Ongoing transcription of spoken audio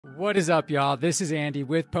What is up, y'all? This is Andy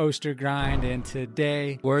with Poster Grind, and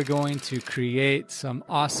today we're going to create some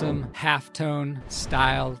awesome halftone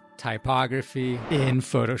style typography in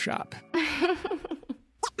Photoshop.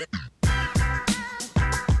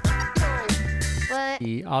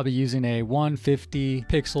 I'll be using a 150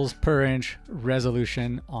 pixels per inch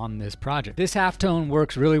resolution on this project. This halftone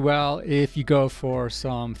works really well if you go for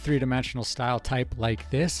some three-dimensional style type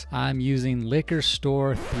like this. I'm using Liquor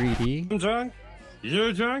Store 3D. I'm drunk.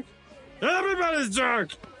 You're drunk. Everybody's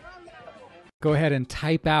drunk. Go ahead and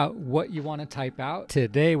type out what you want to type out.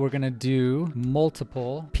 Today we're going to do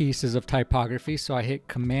multiple pieces of typography. So I hit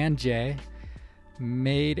Command J,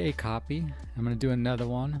 made a copy. I'm going to do another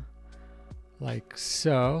one like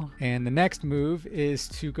so. And the next move is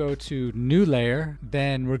to go to New Layer.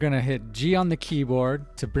 Then we're going to hit G on the keyboard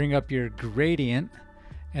to bring up your gradient.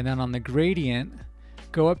 And then on the gradient,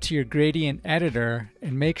 go up to your gradient editor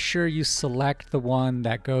and make sure you select the one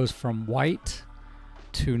that goes from white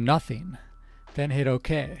to nothing. Then hit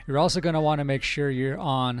OK. You're also going to want to make sure you're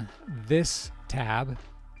on this tab,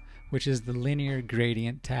 which is the linear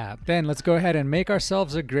gradient tab. Then let's go ahead and make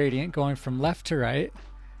ourselves a gradient going from left to right.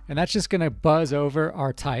 And that's just going to buzz over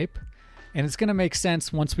our type. And it's going to make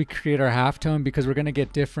sense once we create our halftone because we're going to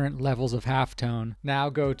get different levels of halftone. Now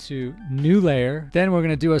go to New Layer. Then we're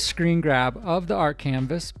going to do a screen grab of the art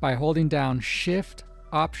canvas by holding down Shift,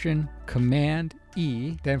 Option, Command,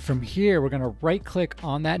 E. Then from here, we're going to right click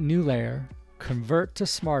on that new layer, convert to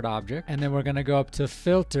Smart Object, and then we're going to go up to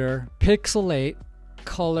Filter, Pixelate,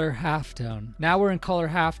 Color Halftone. Now we're in Color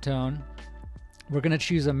Halftone. We're going to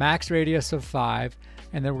choose a max radius of 5,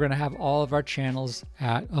 and then we're going to have all of our channels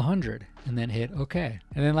at 100, and then hit OK.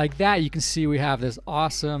 And then like that, you can see we have this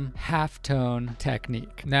awesome halftone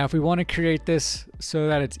technique. Now, if we want to create this so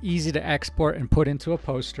that it's easy to export and put into a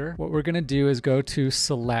poster, what we're going to do is go to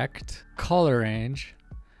Select, Color Range,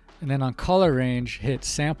 and then on Color Range, hit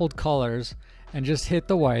Sampled Colors, and just hit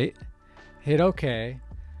the white, hit OK.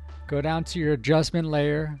 Go down to your adjustment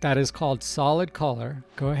layer that is called Solid Color.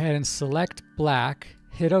 Go ahead and select black,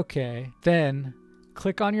 hit OK. Then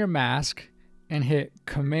click on your mask and hit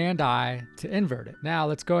Command I to invert it. Now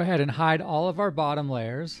let's go ahead and hide all of our bottom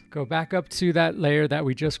layers. Go back up to that layer that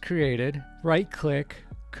we just created. Right click,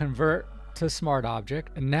 convert to Smart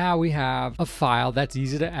Object. And now we have a file that's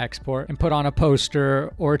easy to export and put on a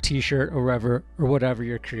poster or a t-shirt or whatever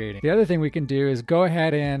you're creating. The other thing we can do is go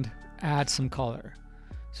ahead and add some color.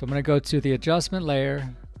 So I'm going to go to the adjustment layer,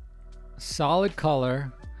 solid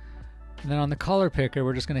color, and then on the color picker,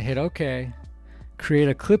 we're just going to hit OK, create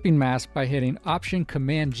a clipping mask by hitting Option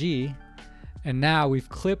Command G, and now we've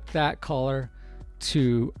clipped that color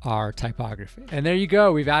to our typography. And there you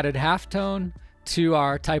go, we've added halftone to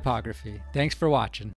our typography. Thanks for watching.